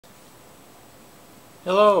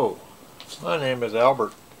Hello, my name is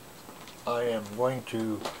Albert. I am going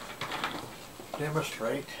to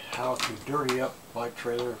demonstrate how to dirty up my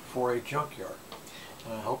trailer for a junkyard.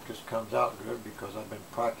 And I hope this comes out good because I've been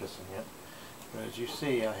practicing it. But as you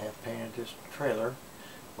see, I have painted this trailer,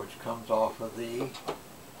 which comes off of the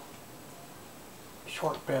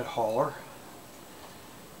short bed hauler,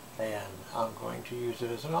 and I'm going to use it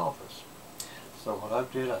as an office. So what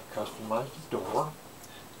I've did, I've customized the door.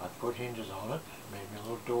 I put hinges on it, made me a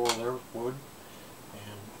little door there with wood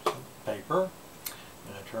and some paper,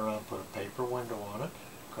 and I turn around and put a paper window on it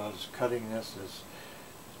because cutting this is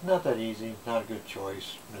not that easy, not a good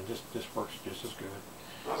choice, and this works just as good.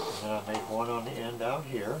 And then I made one on the end out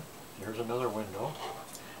here. Here's another window.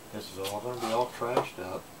 This is all going to be all trashed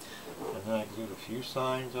up, and then I glued a few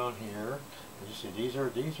signs on here. And you see these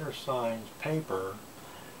are signs, paper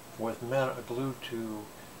with metal glued to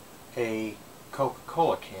a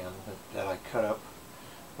Coca-Cola can that I cut up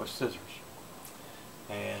with scissors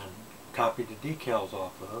and copied the decals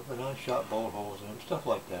off of, and I shot bullet holes in them, stuff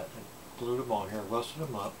like that, and glued them on here, rusted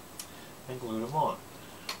them up, and glued them on.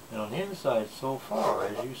 And on the inside so far,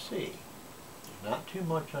 as you see, not too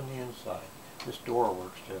much on the inside. This door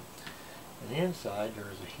works too. On the inside there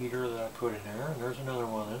is a heater that I put in there, and there's another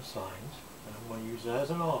one of those signs, and I'm going to use that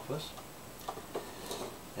as an office.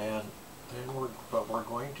 And then we're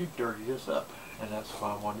going to dirty this up, and that's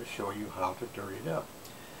why I wanted to show you how to dirty it up.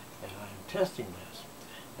 And I'm testing this.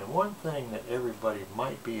 And one thing that everybody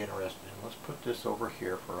might be interested in, let's put this over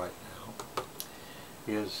here for right now,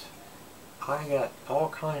 is I got all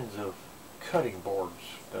kinds of cutting boards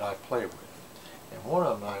that I play with. And one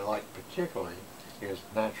of them I like particularly is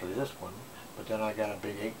naturally this one, but then I got a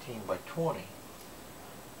big 18 by 20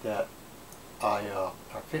 that or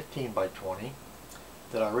 15 by 20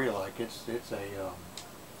 that I really like. It's a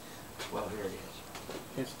well, here it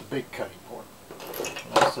is. It's the big cutting board.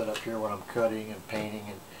 And I set up here when I'm cutting and painting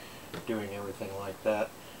and doing everything like that,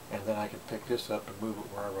 and then I can pick this up and move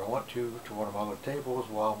it wherever I want to one of my other tables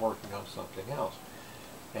while I'm working on something else.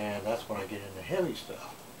 And that's when I get into heavy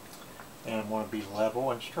stuff and I want to be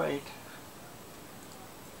level and straight.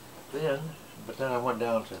 But then I went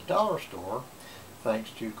down to the dollar store, thanks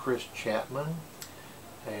to Chris Chapman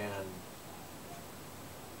and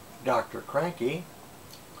Dr. Cranky.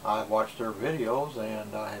 I watched their videos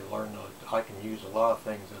and I learned that I can use a lot of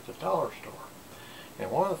things at the dollar store. And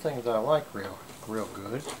one of the things I like real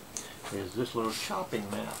good is this little chopping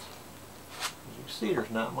mat. As you can see, there's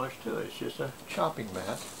not much to it. It's just a chopping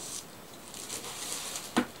mat.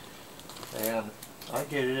 And I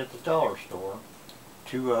get it at the dollar store,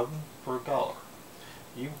 2 of them for $1.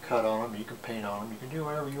 You can cut on them, you can paint on them, you can do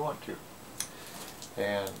whatever you want to.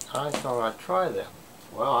 And I thought I'd try them.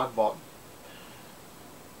 Well, I bought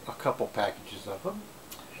a couple packages of them,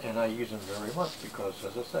 and I use them very much because,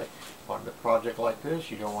 as I say, on a project like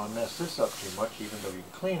this, you don't want to mess this up too much, even though you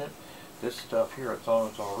can clean it. This stuff here, it's on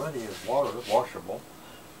it already, is washable.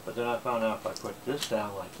 But then I found out if I put this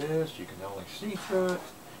down like this, you can only see through it.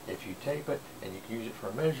 If you tape it, and you can use it for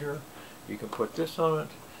a measure, you can put this on it,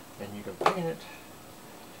 and you can paint it,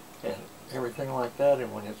 and everything like that.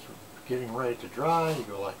 And when it's getting ready to dry, you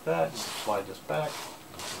go like that, you slide this back,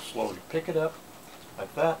 you can slowly pick it up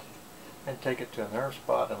like that and take it to another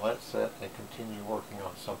spot and let it set and continue working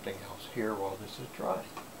on something else here while this is drying.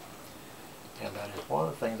 And that is one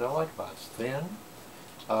of the things I like about it. It's thin,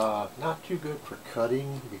 not too good for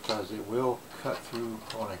cutting because it will cut through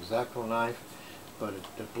on an X-Acto knife, but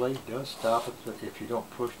the blade does stop it if you don't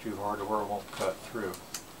push too hard to where it won't cut through.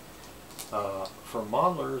 For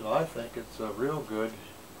modelers, I think it's a real good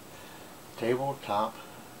tabletop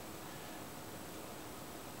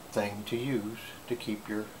thing to use to keep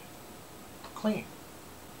your clean.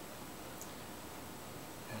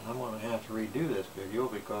 And I'm going to have to redo this video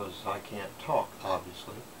because I can't talk,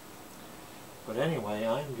 obviously. But anyway,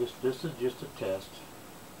 this is just a test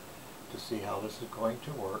to see how this is going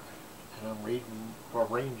to work. And I'm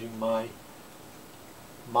arranging my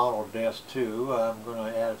model desk too. I'm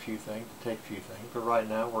going to add a few things, take a few things, but right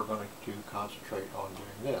now we're going to concentrate on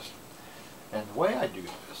doing this. And the way I do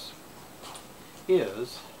this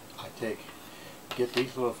is I get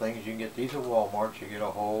these little things. You can get these at Walmart. You get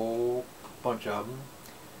a whole bunch of them.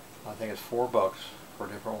 I think it's $4 for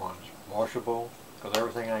different ones. Washable, because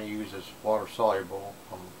everything I use is water soluble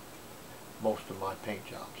on most of my paint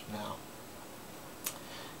jobs now.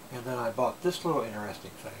 And then I bought this little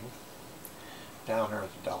interesting thing down there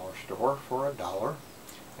at the dollar store for $1.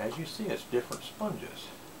 As you see, it's different sponges.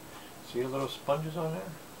 See the little sponges on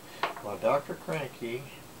there? Well, Dr. Cranky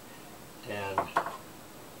and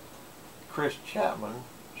Chris Chapman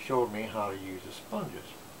showed me how to use the sponges.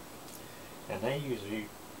 and they usually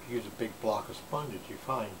use a big block of sponges. You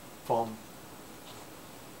find foam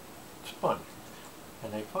sponge,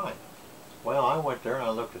 and they find. Well, I went there and I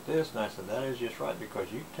looked at this and I said, that is just right,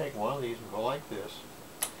 because you can take one of these and go like this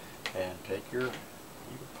and take your, you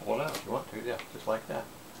can pull it out if you want to, yeah, just like that.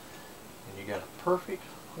 And you got a perfect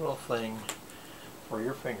little thing for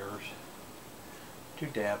your fingers to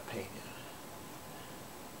dab paint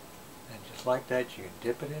in. And just like that, you can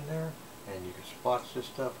dip it in there and you can splotch this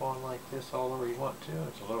stuff on like this all over you want to.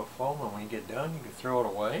 It's a little foam, and when you get done, you can throw it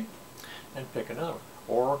away and pick another.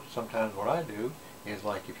 Or sometimes what I do is,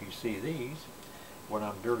 like if you see these, when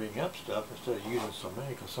I'm dirtying up stuff, instead of using so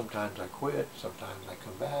many, because sometimes I quit, sometimes I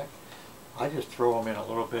come back, I just throw them in a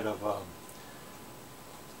little bit of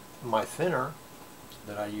my thinner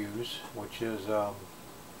that I use, which is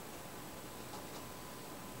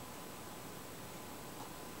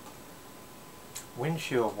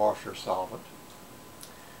windshield washer solvent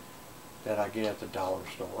that I get at the dollar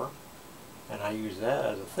store, and I use that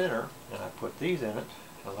as a thinner, and I put these in it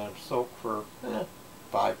and let them soak for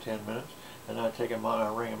 5-10 minutes, and then I take them out and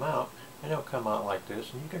I wring them out, and they'll come out like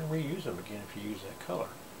this, and you can reuse them again if you use that color.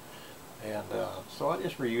 And so I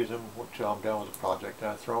just reuse them until I'm done with the project,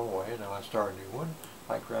 and I throw them away, and then I start a new one.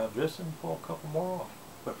 I grab this and pull a couple more off.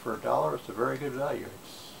 But for $1, it's a very good value.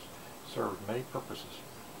 It's served many purposes.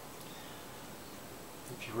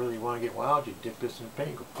 If you really want to get wild, you dip this in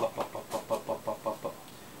paint, go plop, plop, plop, plop, plop, plop, plop, plop, plop.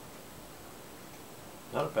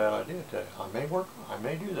 Not a bad idea to you. I may work, I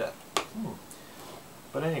may do that.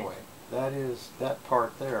 But anyway, that is that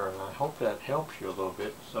part there, and I hope that helps you a little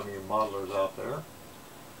bit, some of you modelers out there.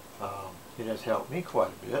 It has helped me quite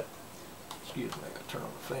a bit. Excuse me, I gotta turn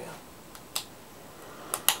on the fan.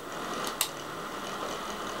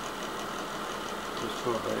 Just a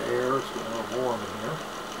little bit of air, it's getting a little warm in here.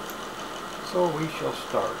 So we shall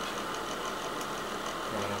start.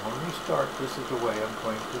 And when we start, this is the way I'm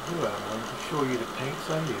going to do it. I'm going to show you the paints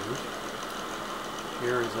I use.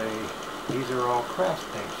 Here is these are all craft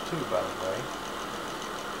paints too, by the way.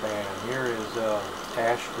 And here is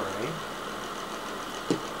ash gray.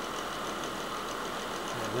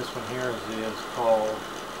 And this one here is called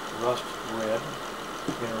rust red.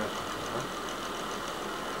 Interesting color.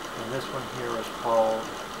 And this one here is called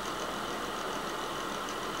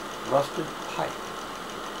rusted pipe.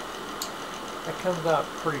 That comes out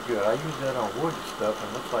pretty good. I use that on wood stuff, and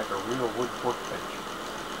it looks like a real wood workbench.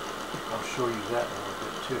 I'll show you that in a little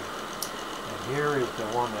bit too. And here is the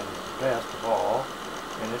one that is the best of all,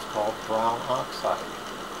 and it's called brown oxide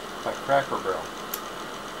by Cracker Barrel.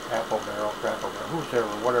 Apple Barrel, Cracker Barrel,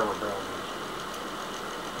 whatever barrel it is.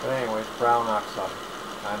 But anyways, brown oxide.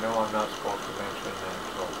 I know I'm not supposed to mention that,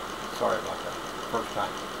 so sorry about that. First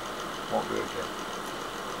time. Won't do it again.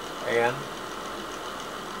 And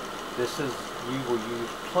this is, you will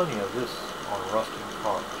use plenty of this on rusting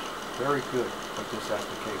cars. Very good with this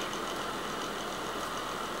application.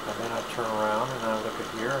 And then I turn around and I look at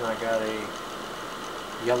here, and I got a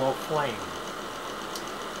yellow flame.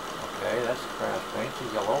 Okay, that's craft paint,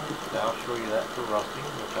 it's yellow. I'll show you that for rusting,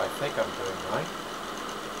 which I think I'm doing right.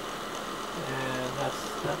 And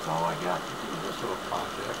that's all I got to do this little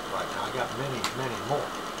project right now. I got many, many more,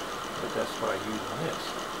 but that's what I use on this.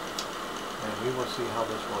 And we will see how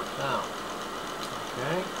this works out.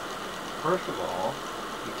 Okay, first of all,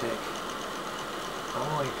 I'm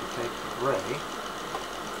going to take the gray,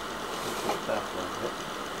 switch that a little bit,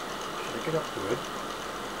 shake it up good.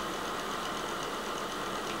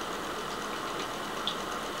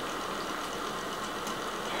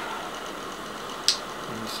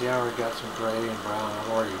 And you see I already got some gray and brown. I've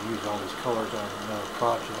already used all these colors on another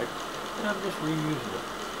project, and I'm just reusing it.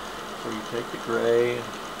 So you take the gray and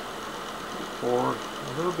pour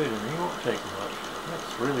a little bit in. You won't take much.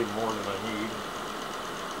 That's really more than I need.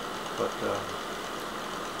 But,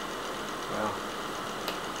 well,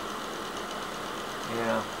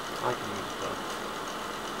 yeah, I can use it.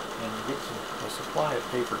 And get a supply of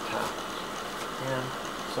paper towels and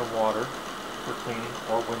some water for cleaning,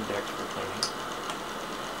 or Windex for cleaning.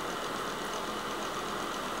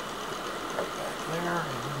 Right back there,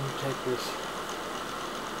 and then you take this.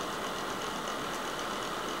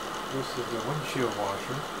 This is the windshield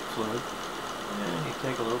washer fluid, and you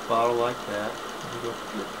take a little bottle like that, and you go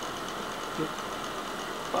flip, flip,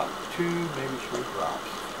 about 2, maybe 3 drops.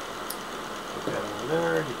 Put that over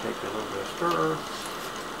there, and you take a little bit of stir,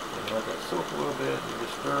 and let that soak a little bit, and you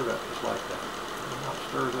just stir it up just like that. And now it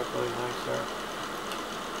stirs up really nice there.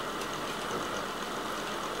 Stir it up.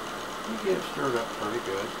 You get it stirred up pretty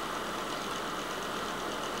good.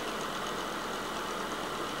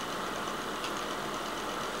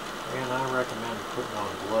 And I recommend putting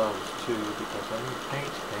on gloves too, because when you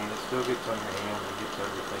paint, it still gets on your hands and gets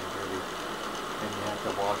everything dirty. And you have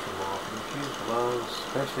to wash them off. And if you use gloves,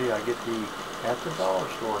 especially I get the at the dollar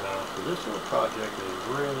store now, so this little project is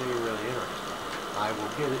really, really interesting. I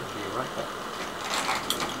will get it and be right back.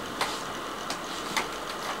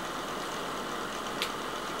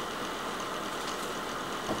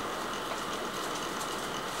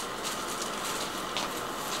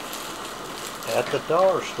 At the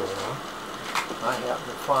dollar store, I happen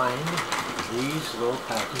to find these little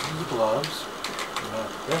packages of gloves. They're not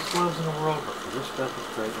the best gloves in the world, but for this stuff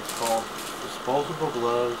it's great. It's called disposable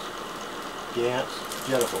gloves, Gantz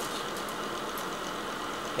Jetables.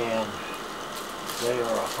 And they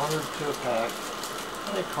are 100 to a pack,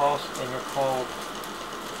 and they're called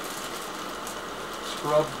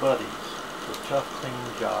Scrub Buddies, the tough clean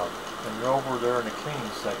job. And they're over there in the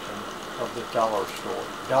cleaning section of the dollar store.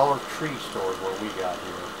 Dollar Tree store is where we got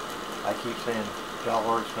here. I keep saying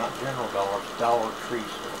dollar, it's not General Dollar, it's Dollar Tree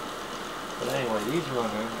store. But anyway, these are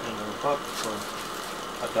in the buck for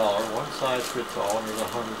 $1. One size fits all, and there's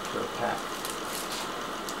 100 to a pack.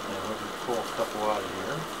 And we'll just pull a couple out of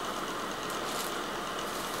here.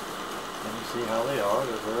 And you see how they are.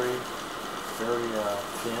 They're very, very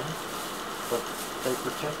thin, but they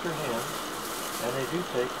protect your hands, and they do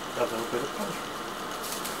take a little bit of punishment.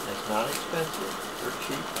 It's not expensive, they're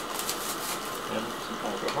cheap, and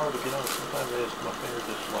sometimes they're hard to get on. Sometimes my fingers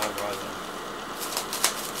just slide right in.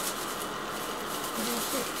 And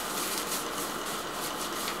that's it.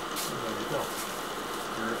 And there you go.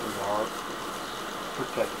 Here we are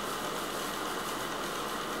protected.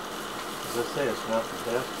 As I say, it's not the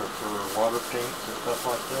best, but for water paints and stuff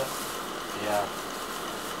like that, yeah,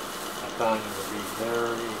 I found them to be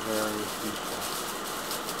very, very useful.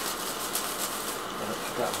 And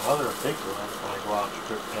I've got my other big gloves when I go out and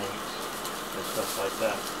strip paints and stuff like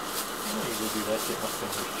that. I don't usually do that, get my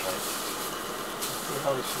fingers tight. See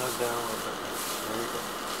how they snug down a little bit. There you go.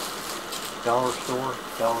 Dollar store,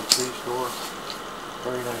 Dollar Tree store.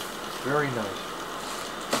 Very nice. Very nice.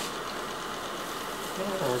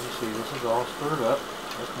 And as you see, this is all stirred up.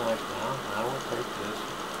 That's nice now. Now we'll take this,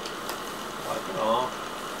 wipe it off.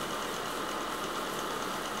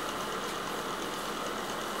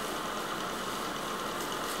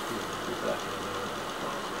 Back in there.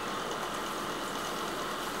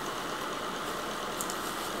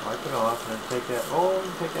 Wipe it off and then take that,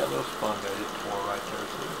 you take that little sponge I just tore right there.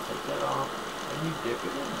 So you take that off and you dip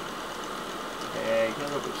it in. Yeah, you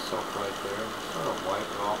get a little bit of soap right there. Sort of wipe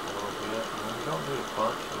it off a little bit. And then you don't need a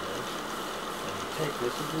bunch of this. And you take,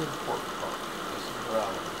 this is the important part. This is where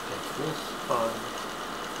I want to take this sponge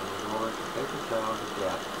and you go over to paper towel and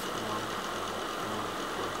dab it.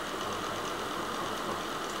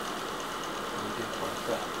 Like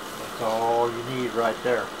that. That's all you need right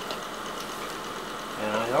there.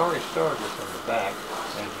 And I already started this on the back,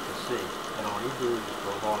 as you can see. And all you do is just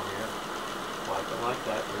go along here, wipe it like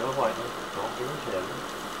that, real lightly. Don't do it heavy.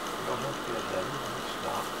 You don't have to get it heavy. Just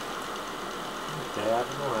stop. Just dab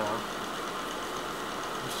it around.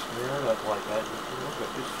 Just smear it up like that. Just a little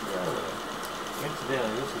bit. Just smear it up.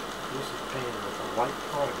 Incidentally, this is painted with a white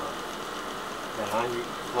primer. And I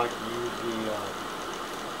like to use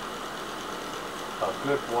a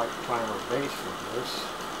good white primer base for this,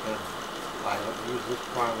 and I use this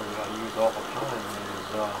primer that I use all the time.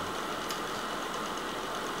 Is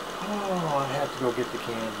I have to go get the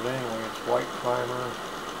cans, but anyway, it's white primer,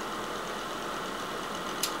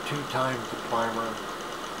 2 times the primer.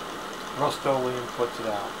 Rust-Oleum puts it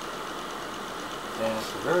out, and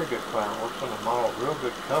it's a very good primer. Works on the model real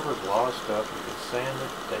good, covers a lot of stuff. You can sand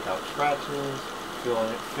it, take out scratches, fill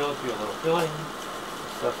in it, fills you a little filling,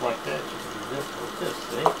 stuff like that. You can do this with this,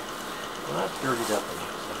 see? Well, that's dirtied up on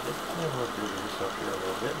that side. I'm going to dirty this up here a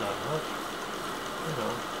little bit, not much. You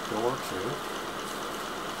know, door too.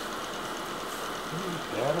 And you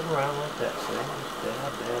just dab it around like that, see? Just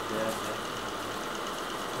dab, dab, dab, dab.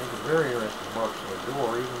 Make a very interesting marks on the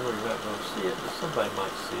door, even though you're not going to see it, but somebody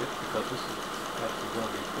might see it because this is actually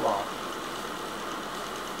going to be blocked.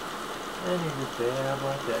 And you just dab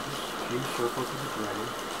like that, just a few circles of the gray.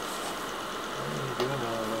 And you do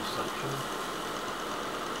another little section.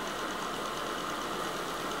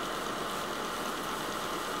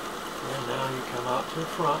 And now you come out to the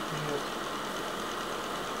front and just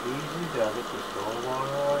easily does it. Just go along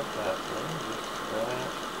like that thing. Just that.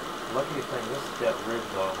 Lucky thing, this has got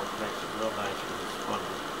ribs on, which makes it real nice for the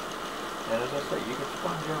sponges. And as I say, you can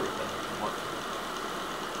sponge everything if you want to.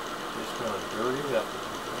 Just going to dirty it up a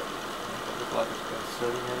little bit. Make it look like it's been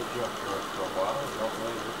sitting in a junkyard for a while. It don't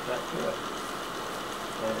really look that good.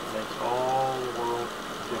 And it makes all the world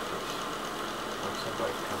difference. when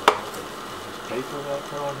somebody's coming in with this paper that I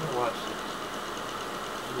put on here. Watch this.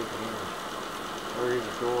 You can even hurry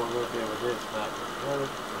the door a little bit with this, not hurt it.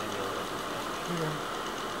 Maybe a little bit down here.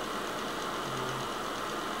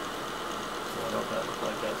 So I know that looks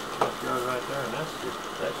like that's the front yard right there, and that's just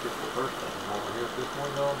the first thing. Over here at this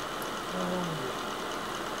window,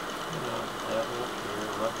 you know, dab up here,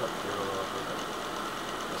 rough up here a little bit.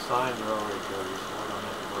 The signs are already dirty, so we don't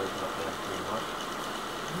have to worry about that too much.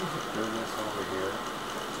 You just do this over here.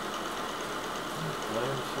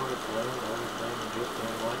 Sort of blend everything just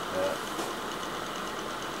in like that.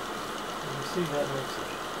 And you see that makes it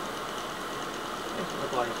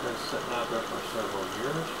look like it's been sitting out there for several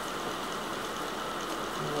years.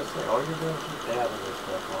 And let's say all you're doing is just dabbing this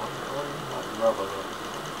stuff on, or you might rub a little bit.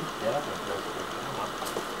 Just dabbing this stuff on.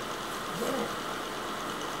 There.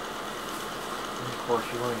 And of course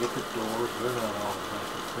you want to get the doors, they're not all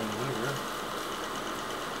nice and clean either.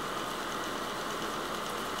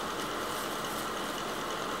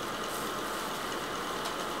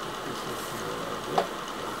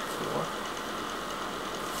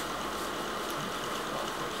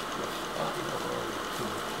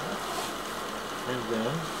 And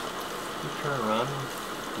then you turn around and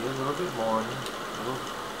do a little bit more, a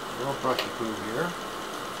little brushy glue here,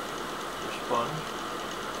 your sponge.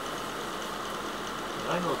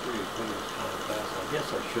 And I go through these videos kind of fast. I guess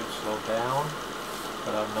I should slow down,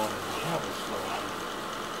 but I'm not in the habit of slowing down.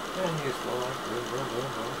 And you just go like this,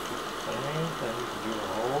 same thing. You can do the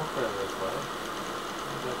whole thing this way.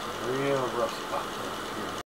 You've got some real rough spots over here.